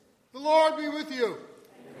Lord be with you.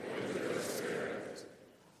 And with your spirit.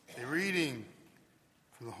 A reading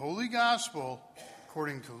from the Holy Gospel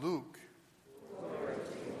according to Luke. Glory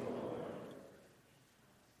to you, Lord.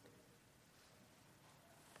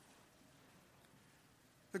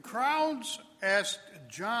 The crowds asked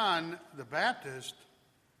John the Baptist,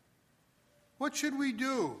 "What should we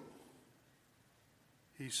do?"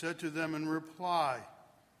 He said to them in reply,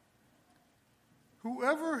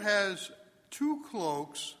 "Whoever has 2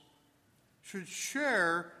 cloaks should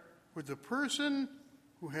share with the person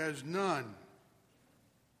who has none,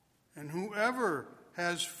 and whoever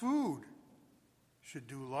has food should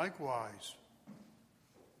do likewise."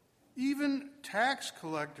 Even tax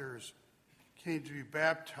collectors came to be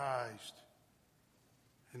baptized,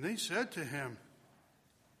 and they said to him,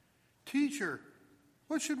 "Teacher,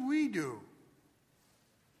 what should we do?"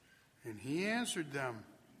 And he answered them,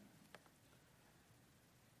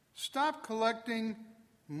 "Stop collecting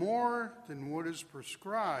more than what is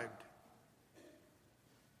prescribed."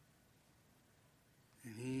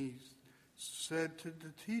 And he said to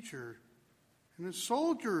the teacher, and the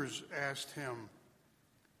soldiers asked him,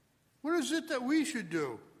 "What is it that we should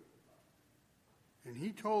do?" And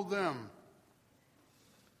he told them,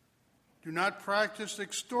 "Do not practice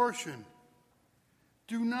extortion.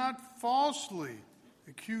 Do not falsely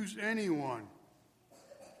accuse anyone,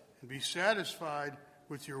 and be satisfied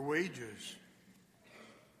with your wages."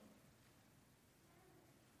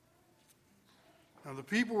 Now the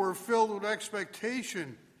people were filled with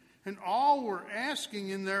expectation, and all were asking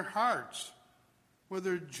in their hearts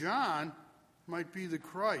whether John might be the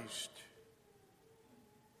Christ.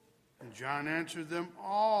 And John answered them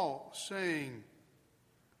all, saying,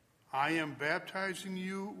 "I am baptizing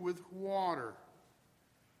you with water,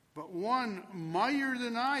 but one mightier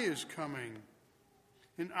than I is coming,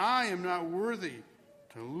 and I am not worthy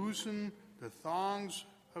to loosen the thongs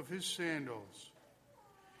of his sandals.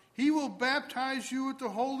 He will baptize you with the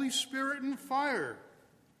Holy Spirit and fire.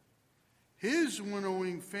 His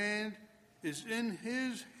winnowing fan is in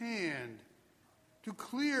his hand to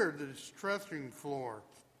clear the threshing floor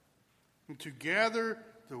and to gather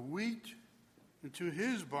the wheat into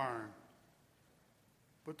his barn.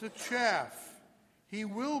 But the chaff he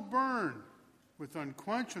will burn with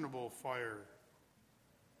unquenchable fire."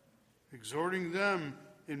 Exhorting them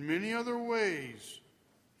in many other ways,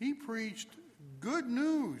 he preached good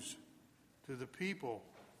news to the people.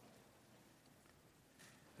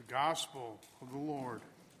 The Gospel of the Lord.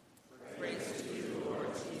 Praise to you,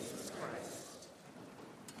 Lord Jesus Christ.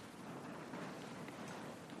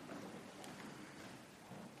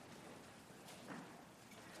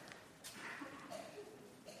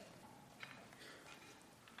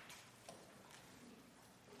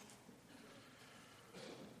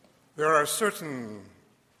 There are certain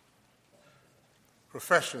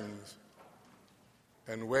professions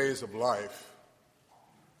and ways of life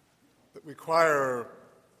that require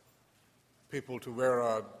people to wear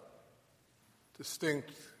a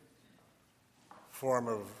distinct form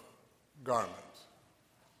of garment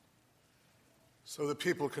so that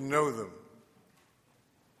people can know them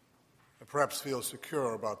and perhaps feel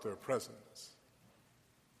secure about their presence.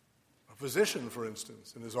 A physician, for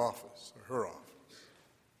instance, in his office or her office.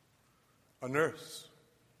 A nurse,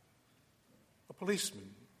 a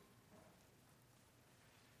policeman.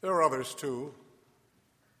 There are others too.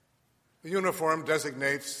 The uniform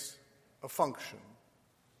designates a function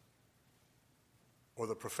or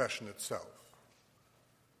the profession itself.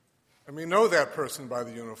 And we know that person by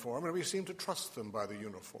the uniform, and we seem to trust them by the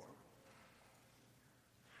uniform.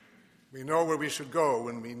 We know where we should go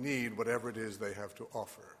when we need whatever it is they have to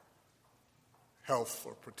offer, health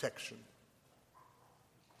or protection.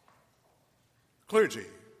 Clergy,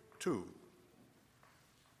 too.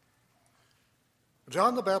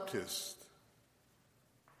 John the Baptist,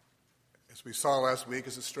 as we saw last week,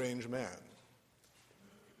 is a strange man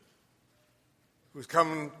who's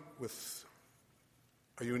come with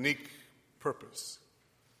a unique purpose.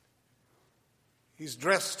 He's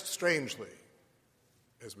dressed strangely,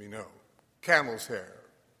 as we know. Camel's hair,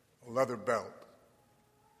 a leather belt.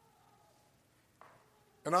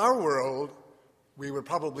 In our world, we would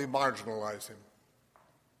probably marginalize him,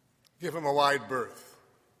 give him a wide berth,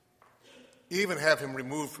 even have him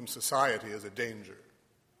removed from society as a danger.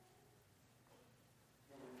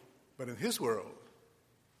 But in his world,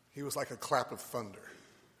 he was like a clap of thunder.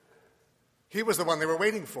 He was the one they were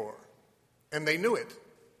waiting for, and they knew it.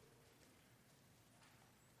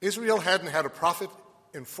 Israel hadn't had a prophet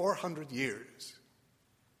in 400 years.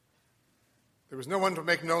 There was no one to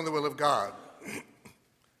make known the will of God,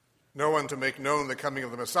 no one to make known the coming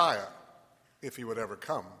of the Messiah, if he would ever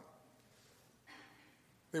come.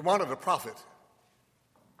 They wanted a prophet.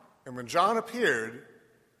 And when John appeared,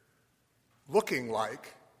 looking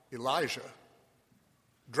like Elijah,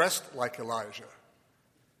 dressed like Elijah,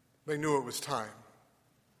 they knew it was time,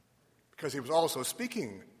 because he was also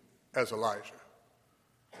speaking as Elijah.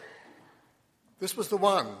 This was the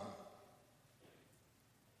one.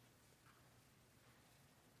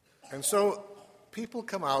 And so people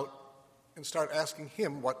come out and start asking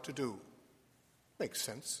him what to do. Makes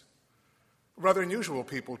sense. Rather unusual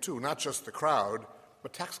people, too, not just the crowd,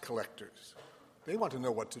 but tax collectors. They want to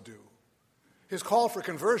know what to do. His call for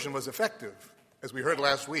conversion was effective, as we heard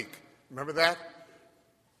last week. Remember that?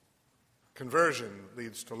 Conversion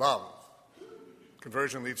leads to love.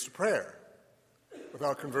 Conversion leads to prayer.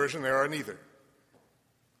 Without conversion, there are neither.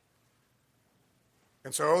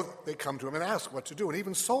 And so they come to him and ask what to do. And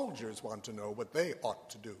even soldiers want to know what they ought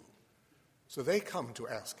to do. So they come to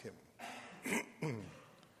ask him.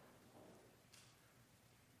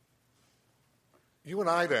 You and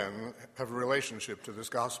I, then, have a relationship to this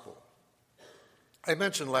gospel. I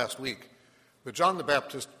mentioned last week that John the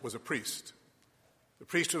Baptist was a priest. The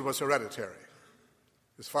priesthood was hereditary.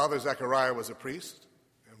 His father, Zechariah, was a priest.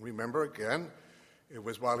 And remember, again, it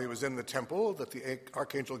was while he was in the temple that the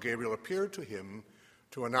archangel Gabriel appeared to him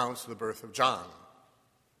to announce the birth of John.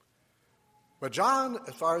 But John,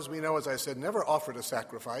 as far as we know, as I said, never offered a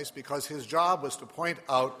sacrifice because his job was to point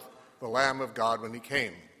out the Lamb of God when he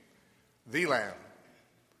came. The Lamb.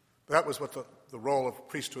 That was what the role of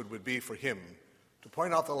priesthood would be for him, to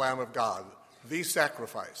point out the Lamb of God, the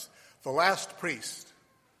sacrifice, the last priest,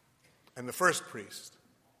 and the first priest,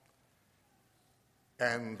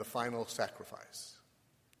 and the final sacrifice.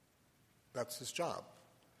 That's his job.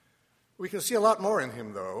 We can see a lot more in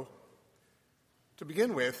him, though. To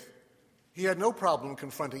begin with, he had no problem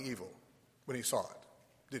confronting evil when he saw it,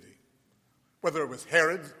 did he? Whether it was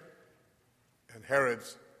Herod and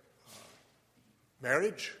Herod's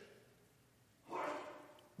marriage,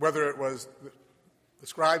 whether it was the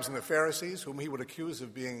scribes and the Pharisees, whom he would accuse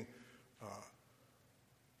of being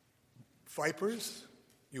vipers,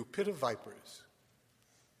 you pit of vipers,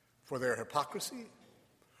 for their hypocrisy,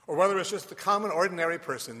 or whether it's just the common, ordinary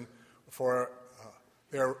person for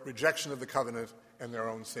their rejection of the covenant and their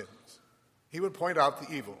own sins. He would point out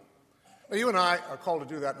the evil. Now, you and I are called to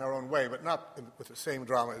do that in our own way, but not with the same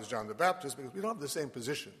drama as John the Baptist, because we don't have the same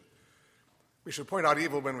position. We should point out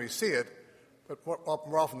evil when we see it, but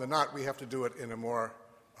more often than not, we have to do it in a more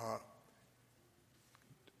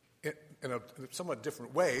in a somewhat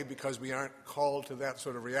different way, because we aren't called to that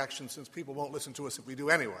sort of reaction, since people won't listen to us if we do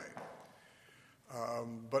anyway.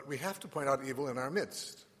 But we have to point out evil in our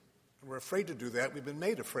midst. And we're afraid to do that. We've been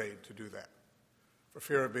made afraid to do that, for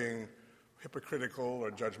fear of being hypocritical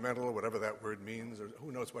or judgmental, or whatever that word means, or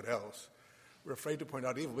who knows what else. We're afraid to point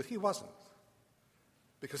out evil, but he wasn't.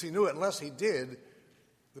 Because he knew unless he did,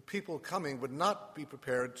 the people coming would not be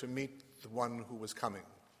prepared to meet the one who was coming,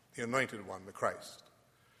 the anointed one, the Christ.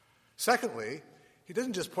 Secondly, he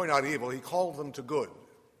didn't just point out evil, he called them to good.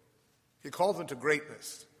 He called them to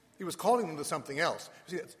greatness. He was calling them to something else.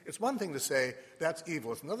 See, it's one thing to say, that's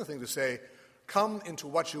evil. It's another thing to say, come into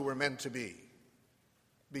what you were meant to be.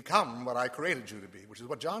 Become what I created you to be, which is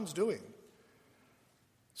what John's doing.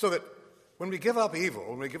 So that when we give up evil,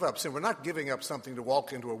 when we give up sin, we're not giving up something to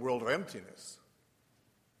walk into a world of emptiness.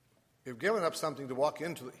 We've given up something to walk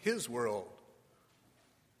into his world,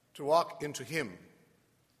 to walk into him.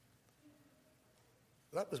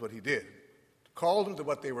 That was what he did. Called them to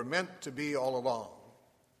what they were meant to be all along.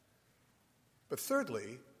 But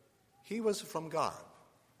thirdly, he was from God.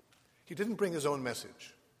 He didn't bring his own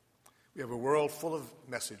message. We have a world full of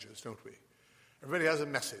messages, don't we? Everybody has a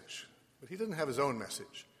message, but he didn't have his own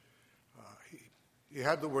message. He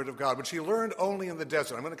had the Word of God, which he learned only in the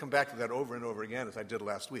desert. I'm going to come back to that over and over again, as I did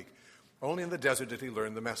last week. Only in the desert did he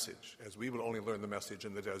learn the message, as we will only learn the message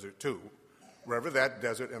in the desert too, wherever that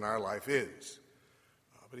desert in our life is.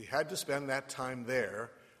 But he had to spend that time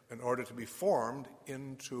there in order to be formed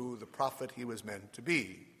into the prophet he was meant to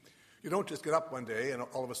be. You don't just get up one day and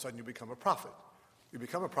all of a sudden you become a prophet. You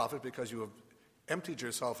become a prophet because you have emptied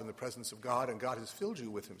yourself in the presence of God, and God has filled you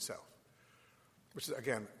with himself. Which is,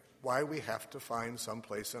 again, why we have to find some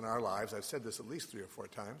place in our lives, I've said this at least 3 or 4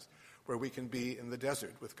 times, where we can be in the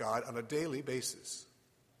desert with God on a daily basis,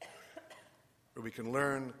 where we can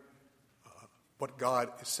learn what God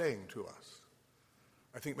is saying to us.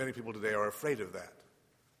 I think many people today are afraid of that.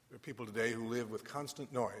 There are people today who live with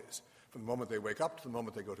constant noise from the moment they wake up to the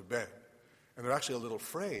moment they go to bed. And they're actually a little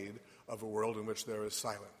afraid of a world in which there is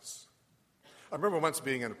silence. I remember once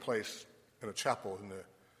being in a place, in a chapel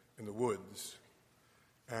in the woods,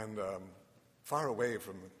 and far away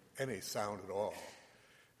from any sound at all.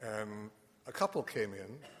 and a couple came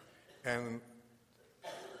in, and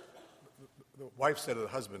the wife said to the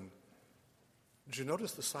husband, "Did you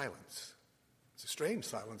notice the silence? It's a strange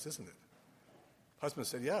silence, isn't it?" The husband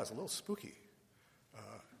said, "Yeah, it's a little spooky.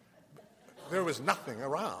 There was nothing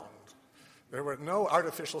around. There were no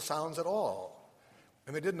artificial sounds at all,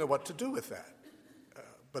 and they didn't know what to do with that.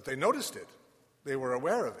 But they noticed it. They were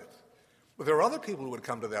aware of it. But there were other people who would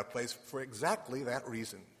come to that place for exactly that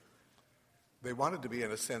reason. They wanted to be,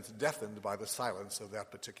 in a sense, deafened by the silence of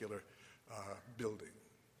that particular building.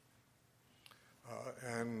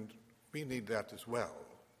 And we need that as well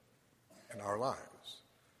in our lives.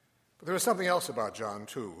 But there was something else about John,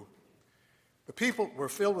 too. The people were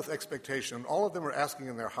filled with expectation. All of them were asking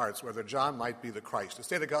in their hearts whether John might be the Christ. As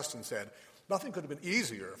St. Augustine said, nothing could have been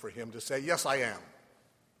easier for him to say, "Yes, I am."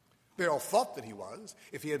 They all thought that he was.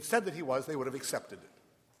 If he had said that he was, they would have accepted it.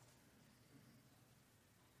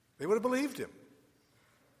 They would have believed him.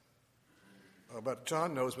 But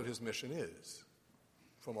John knows what his mission is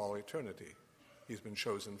from all eternity. He's been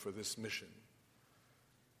chosen for this mission.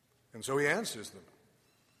 And so he answers them.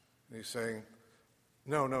 And he's saying,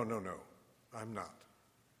 No, I'm not.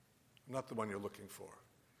 I'm not the one you're looking for.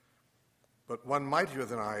 But one mightier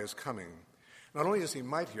than I is coming. Not only is he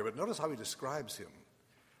mightier, but notice how he describes him.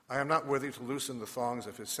 I am not worthy to loosen the thongs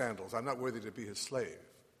of his sandals. I'm not worthy to be his slave,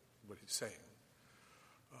 what he's saying.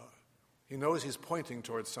 He knows he's pointing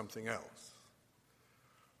towards something else.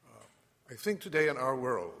 I think today in our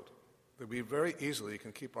world that we very easily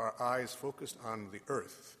can keep our eyes focused on the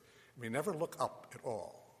earth. We never look up at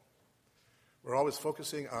all. We're always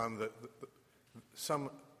focusing on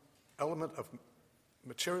some element of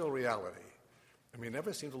material reality, and we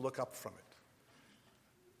never seem to look up from it.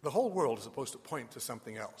 The whole world is supposed to point to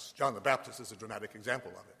something else. John the Baptist is a dramatic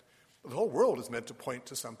example of it. But the whole world is meant to point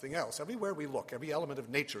to something else. Everywhere we look, every element of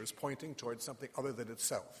nature is pointing towards something other than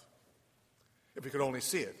itself. If we could only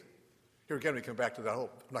see it. Here again, we come back to that whole,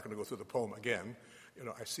 I'm not going to go through the poem again.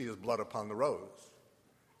 I see his blood upon the rose,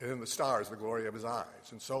 and in the stars the glory of his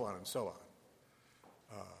eyes, and so on and so on.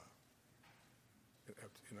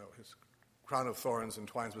 His crown of thorns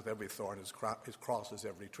entwines with every thorn, his cross is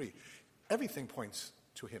every tree. Everything points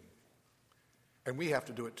to him. And we have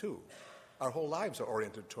to do it too. Our whole lives are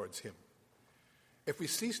oriented towards him. If we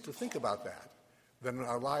cease to think about that, then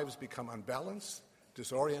our lives become unbalanced,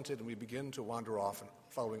 disoriented, and we begin to wander off and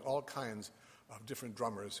following all kinds of different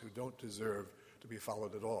drummers who don't deserve to be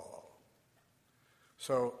followed at all.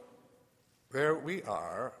 So there we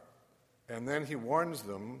are, and then he warns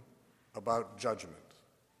them about judgment,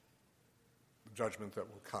 the judgment that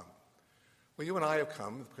will come. Well, you and I have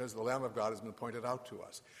come because the Lamb of God has been pointed out to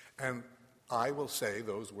us. And I will say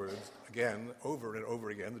those words again, over and over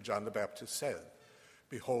again, that John the Baptist said.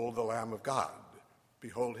 Behold the Lamb of God.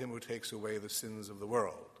 Behold him who takes away the sins of the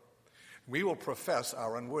world. We will profess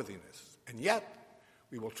our unworthiness, and yet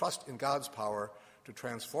we will trust in God's power to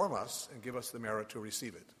transform us and give us the merit to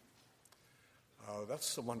receive it.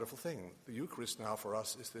 That's a wonderful thing. The Eucharist now for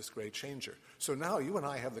us is this great changer. So now you and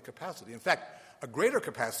I have the capacity, in fact, a greater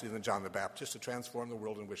capacity than John the Baptist to transform the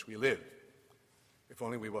world in which we live, if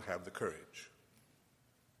only we will have the courage.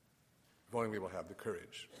 If only we will have the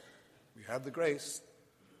courage. We have the grace.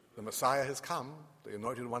 The Messiah has come. The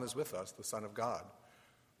Anointed One is with us, the Son of God.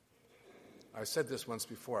 I said this once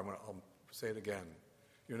before. I'll say it again.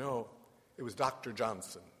 It was Dr.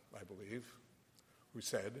 Johnson, I believe, who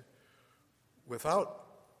said, without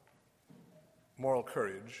moral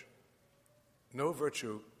courage, no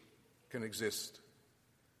virtue can exist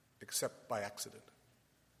except by accident.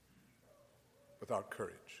 Without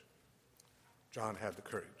courage. John had the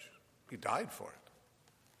courage. He died for it.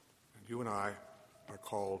 And you and I are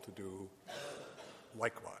called to do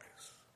likewise.